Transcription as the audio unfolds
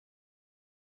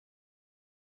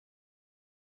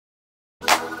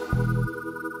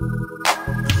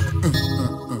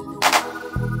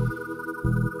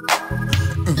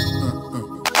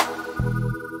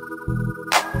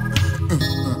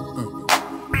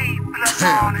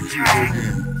Damn, I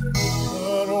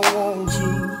don't want to.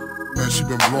 Man, she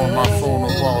been blowing my phone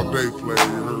up all day, player,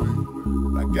 you heard me?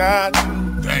 I got you.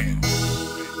 Damn.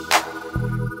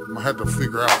 I'ma have to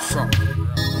figure out something.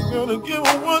 You gotta give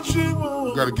her what she wants.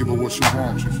 You gotta give her what she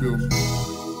wants, you feel me?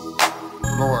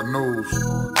 Lord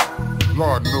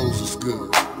knows it's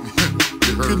good.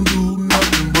 You can do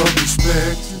nothing but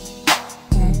respect it.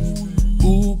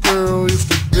 Ooh, girl, it's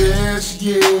the best,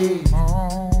 yeah.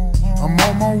 I'm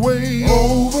on my way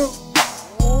over.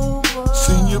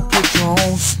 Seen your picture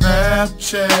on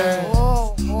Snapchat. I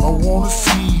wanna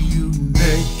see you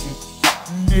naked.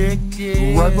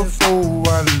 Right before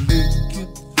I lick it.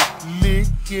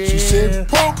 She said,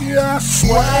 Pokey, I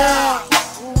swear,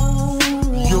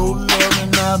 your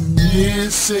loving I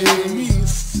miss it.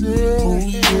 Oh,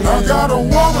 yeah. I got a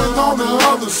woman on the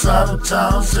other side of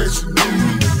town, said she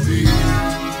needs me.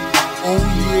 Oh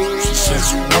yeah. She said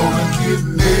she wanna get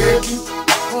naked.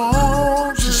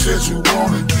 She said she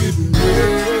wanna get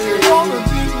naked.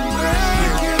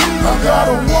 I got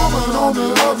a woman on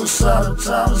the other side of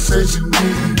town, said she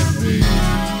needs me.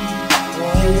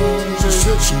 She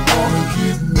said she wanna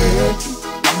get naked.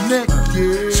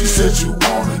 She said she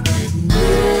wanna get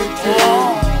naked.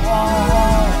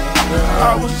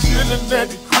 I was chillin' at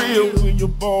the crib when your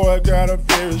boy got a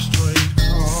very strange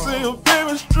call. Say a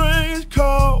very strange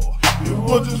call. It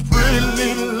was this pretty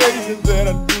little lady that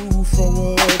I knew from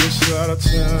the other side of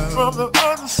town. From the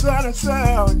other side of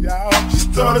town, y'all. She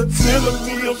started telling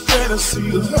me her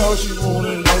fantasies, how she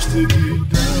wanted us to get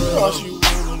down. How she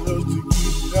wanted us to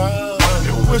get down.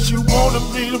 And when she wanted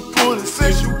me to put it,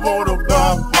 said she wanted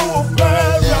about 4 or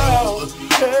 5 hours.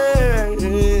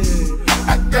 Hey,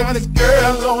 I got a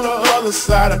girl on the other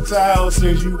side of town,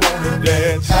 says you wanted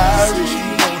that Tyree. She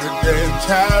wanted that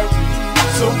Tyree.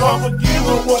 So I'ma give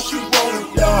her what she wanted,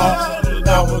 y'all. And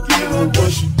I'ma give her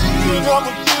what she need.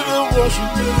 I'ma give her what she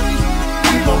need.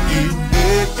 We gon' get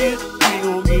naked. We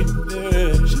gon' get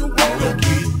naked. She wanna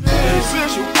get naked. Said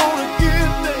she wanna get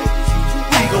naked.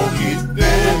 We gon' get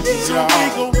naked. So we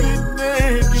gon' get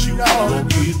naked. She wanna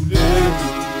get naked.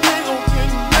 We gon'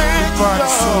 get naked. Body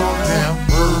so damn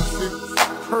perfect.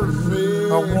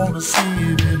 I wanna see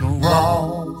it in the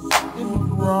raw.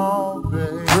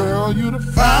 Baby. Girl, you the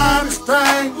finest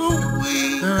thing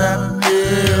that I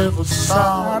never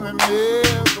saw.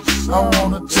 I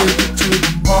wanna take you to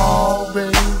the mall,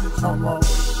 baby. Come on,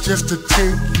 just to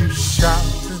take you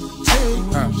shopping.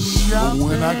 But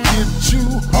when I get you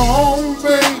home,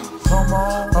 baby, come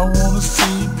on, I wanna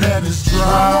see panties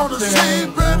dropping.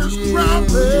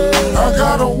 I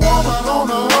got a woman on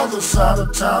the other side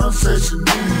of town and say she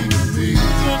needs me.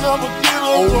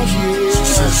 Oh yeah, she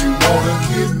said she wanna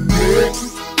get naked.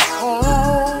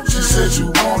 She said she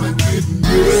wanna get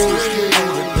naked.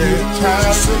 She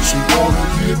said she wanna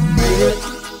get naked.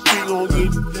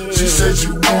 She said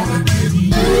she wanna get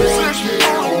naked.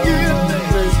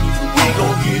 We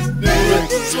gon' get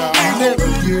naked.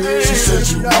 She said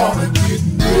she wanna get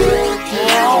naked.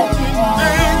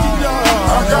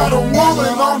 I got a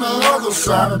woman on the other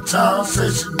side of town,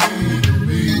 said she needed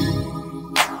me.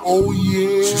 Oh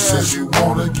yeah. She said she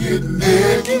wanna get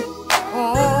naked.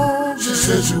 She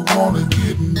said she wanna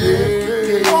get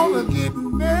naked.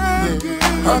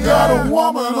 I got a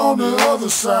woman on the other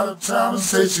side of town and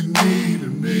said she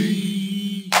needed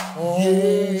me.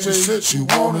 Yeah. She said she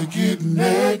wanna get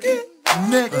naked.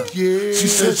 She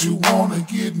said she wanna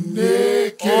get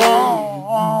naked.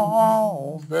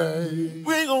 Oh, baby.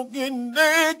 We gon' get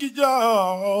naked,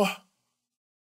 y'all.